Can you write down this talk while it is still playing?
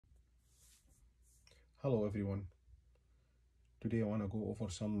Hello everyone. Today I want to go over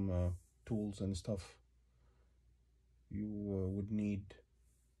some tools and stuff you would need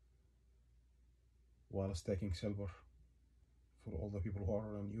while stacking silver for all the people who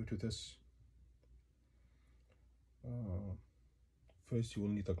are new to this. First you will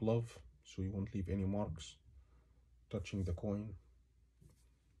need a glove so you won't leave any marks touching the coin.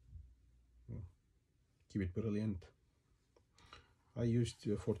 Keep it brilliant. I used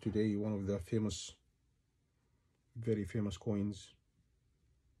for today one of the very famous coins,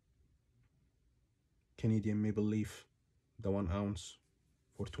 Canadian maple leaf, the 1 ounce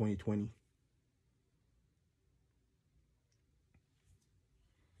for 2020.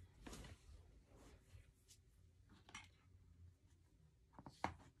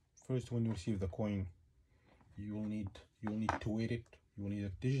 First, when you receive the coin, you'll need to weight it. You will need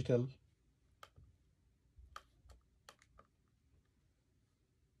a digital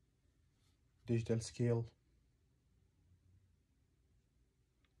scale.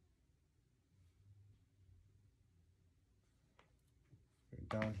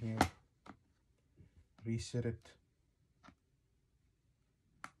 Down here, reset it.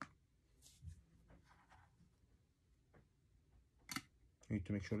 You need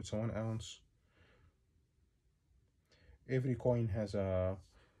to make sure it's 1 ounce. Every coin has a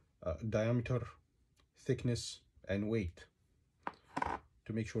diameter, thickness, and weight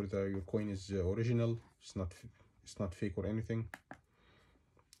to make sure that your coin is original. It's not fake or anything.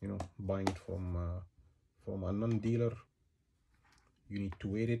 You know, buying it from a non-dealer, you need to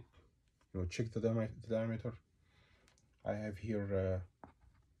weight it. You know, check the diameter. I have here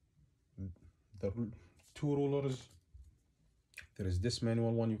the 2 rulers. There is this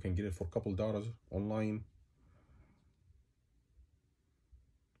manual one. You can get it for a couple dollars online.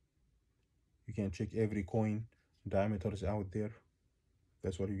 You can check every coin diameters out there.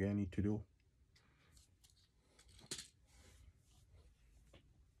 That's what you're gonna need to do.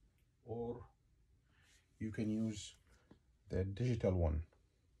 Or you can use the digital one.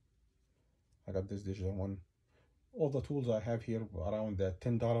 I got this digital one. All the tools I have here around the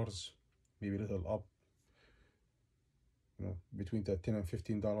 $10, maybe a little up. You know, between the $10 and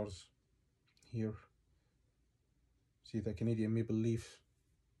 $15 here. See, the Canadian maple leaf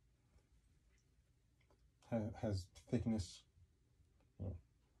has thickness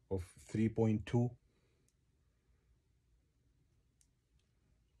of 3.2.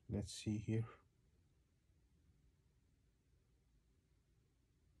 Let's see here.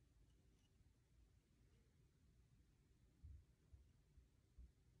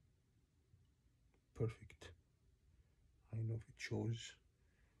 Perfect. I don't know if it shows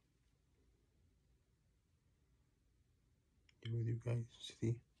with you guys.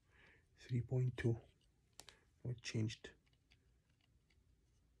 See, 3.2. It changed.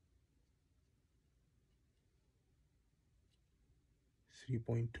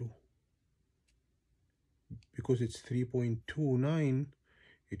 Because it's 3.29,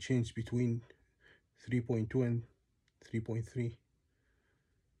 it changed between 3.2 and 3.3.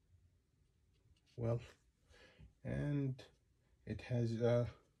 Well, and it has a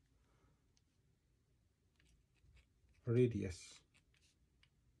radius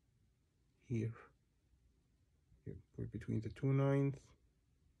here. You put between the 2/9.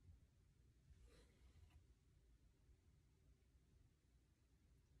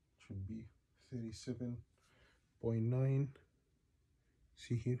 Should be 37.9.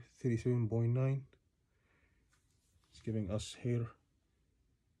 See here, 37.9. It's giving us here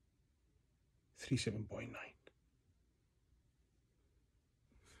 37.9.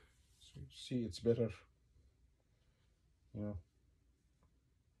 So you see, it's better. You know,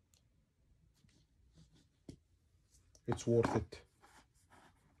 it's worth it.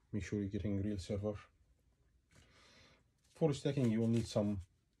 Make sure you're getting real silver. For stacking, you will need some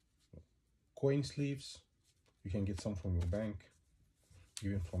coin sleeves. You can get some from your bank,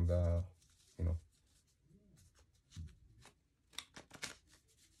 even from the,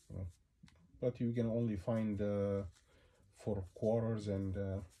 but you can only find for quarters and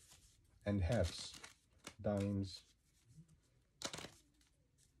halves, dimes,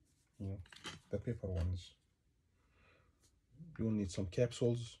 the paper ones. You will need some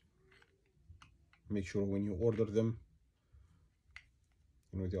capsules. Make sure when you order them,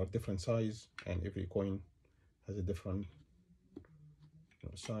 they are different size, and every coin has a different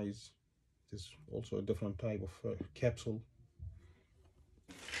size. There's also a different type of capsule.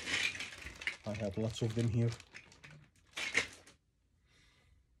 I have lots of them here.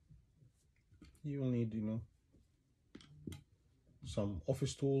 You will need, some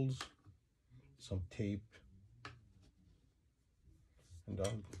office tools, some tape, and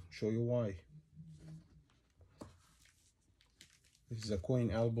I'll show you why. This is a coin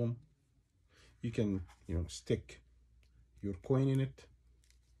album. You can, you know, stick your coin in it.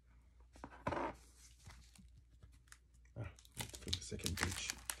 For the second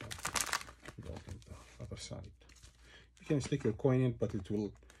page, go on the other side. You can stick your coin in, but it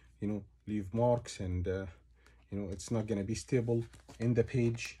will, you know, leave marks, and you know, it's not gonna be stable in the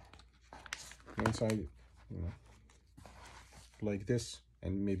page. Inside, you know, like this,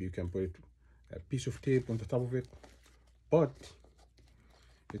 and maybe you can put a piece of tape on the top of it, but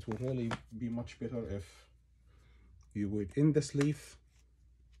it will really be much better if you would in the sleeve,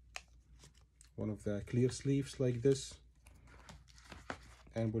 one of the clear sleeves like this,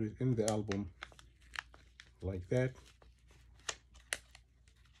 and put it in the album like that,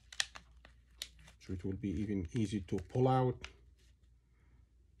 so it will be even easy to pull out.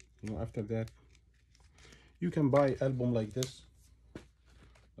 You know, after that, you can buy album like this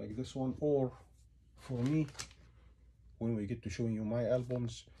one, or for me, when we get to showing you my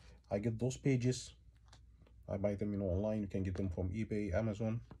albums, I get those pages. I buy them, you know, online. You can get them from eBay,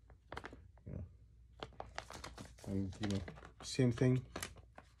 Amazon, you know, and you know, same thing.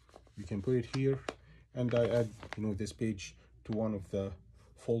 You can put it here, and I add, you know, this page to one of the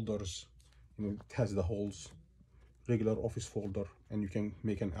folders. You know, it has the holes, regular office folder, and you can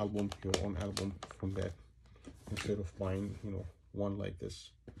make an album, your own album from that, instead of buying, you know, one like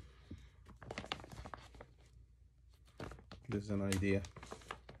this. This is an idea.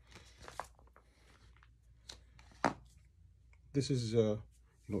 This is you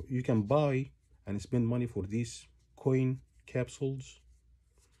know, you can buy and spend money for these coin capsules,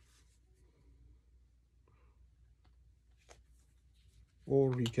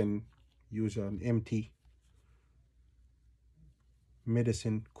 or you can use an empty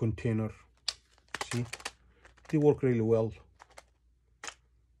medicine container. See, they work really well.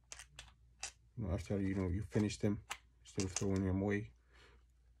 You know, after, you know, you finish them, instead of throwing them away,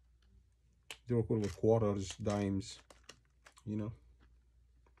 they work well with quarters, dimes, you know.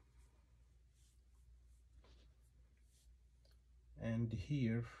 And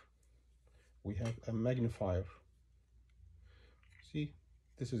here we have a magnifier. See,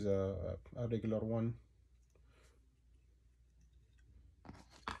 this is a regular one.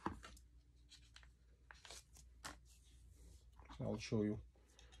 I'll show you.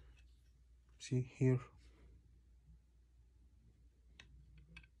 See here.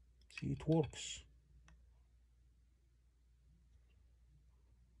 See, it works.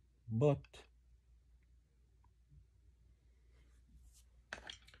 But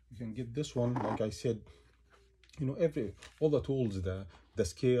you can get this one, like I said, you know, all the tools, the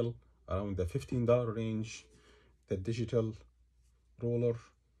scale around the $15 range, the digital roller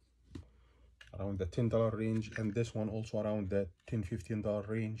around the $10 range, and this one also around the $10-15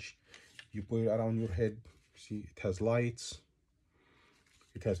 range. You put it around your head. See, it has lights,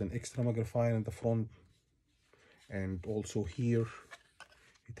 it has an extra magnifier in the front, and also here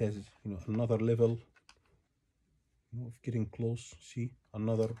it has, you know, another level, you know, of getting close. See,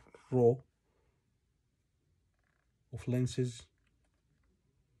 another row of lenses.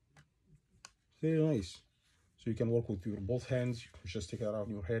 Very nice. So you can work with your both hands. You can just take it around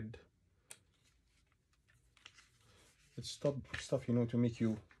your head. It's stuff, you know, to make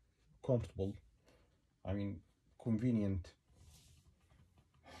you comfortable. I mean, convenient.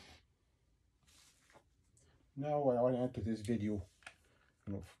 Now I want to add to this video,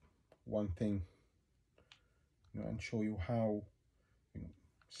 you know, one thing, you know, and show you how, you know,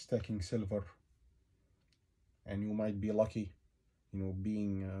 stacking silver, and you might be lucky, you know,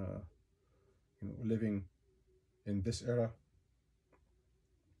 being you know, living in this era.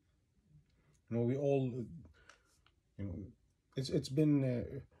 You know, we all, you know, it's been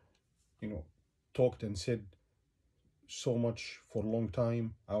you know, talked and said so much for a long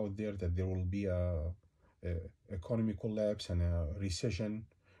time out there that there will be a economic collapse and a recession,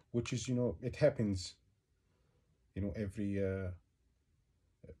 which is, you know, it happens, you know, every you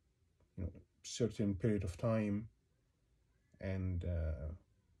know, certain period of time, and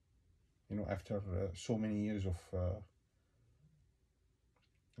you know, after so many years of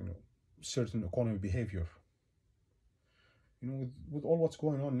you know, certain economic behavior. You know, with all what's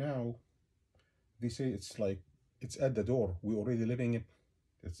going on now, they say it's like it's at the door. We're already living it.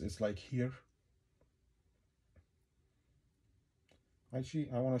 It's like here. Actually,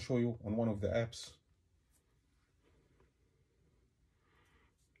 I want to show you on one of the apps.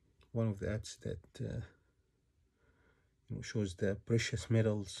 One of the apps that you know, shows the precious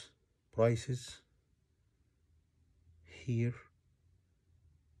metals prices here.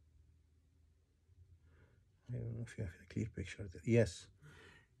 I don't know if you have a clear picture there. Yes,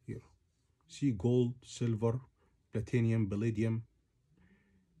 here. See, gold, silver, platinum, palladium,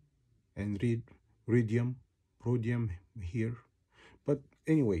 and rhodium here. But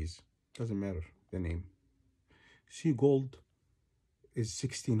anyways, doesn't matter the name. See, gold is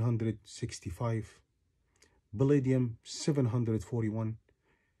 1665, palladium 741,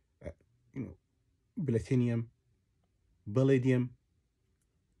 you know, platinum, palladium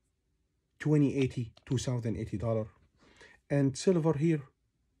 2080, $2080, and silver here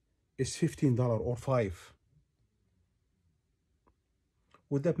is $15 or 5.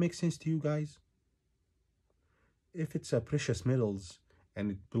 Would that make sense to you guys? If it's a precious metals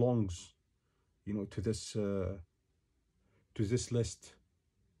and it belongs, you know, to this list,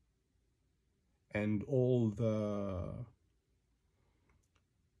 and all the,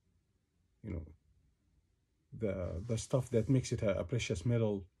 you know, the stuff that makes it a precious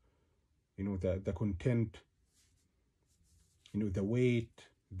metal, you know, the content, you know, the weight,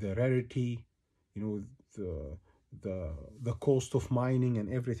 the rarity, you know, the cost of mining and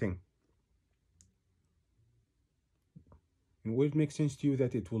everything. You know, will it make sense to you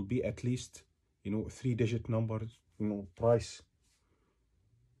that it will be at least, you know, 3-digit numbers, you know, price,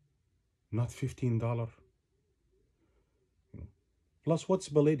 not $15? You know. Plus, what's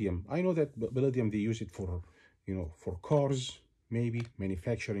palladium? I know that palladium, they use it for, you know, for cars, maybe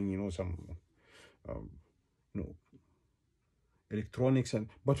manufacturing, you know, some, you know, electronics, and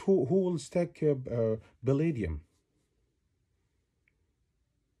but who will stack palladium?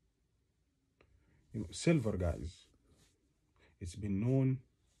 You know, silver, guys. It's been known,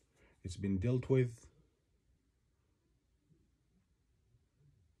 it's been dealt with,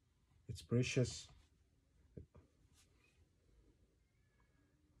 it's precious.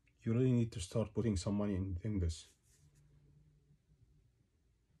 You really need to start putting some money in this.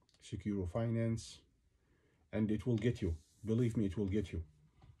 Secure finance, and it will get you. Believe me, it will get you.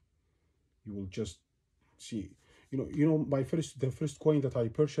 You will just see. You know, the first coin that I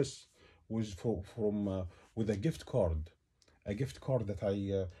purchased was from with a gift card that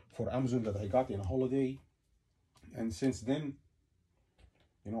I for Amazon that I got in a holiday, and since then,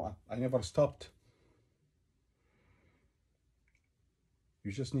 you know, I never stopped.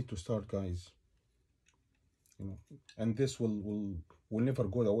 You just need to start, guys. You know, and this will never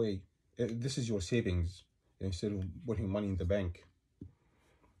go away. This is your savings instead of putting money in the bank.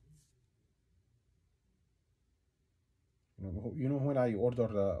 You know, when I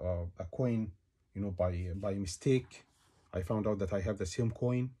ordered a coin, you know, by mistake, I found out that I have the same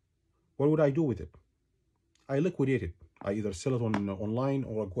coin. What would I do with it? I liquidate it. I either sell it online,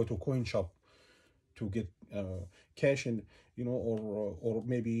 or I go to a coin shop to get cash, and you know, or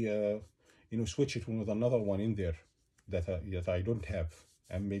maybe you know, switch it with another one in there that I don't have,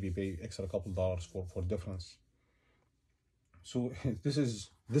 and maybe pay extra couple dollars for difference. So this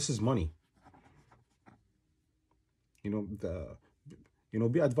is money. You know,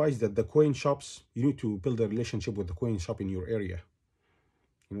 be advised that the coin shops, you need to build a relationship with the coin shop in your area.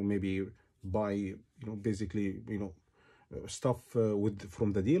 You know, maybe buy, you know, basically, you know, stuff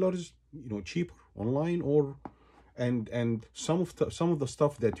from the dealers, you know, cheaper online, or and some of the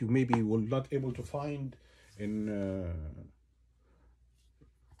stuff that you maybe will not able to find in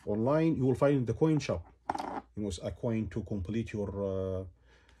online, you will find in the coin shop. You know, a coin to complete your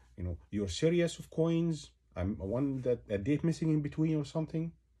you know, your series of coins. One that a date missing in between or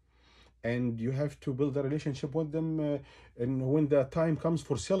something, and you have to build a relationship with them, and when the time comes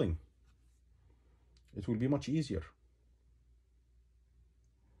for selling, it will be much easier.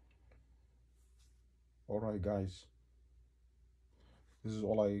 All right, guys, this is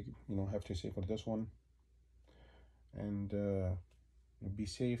all I, you know, have to say for this one. And be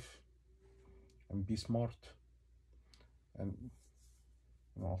safe and be smart, and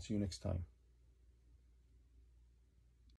you know, I'll see you next time.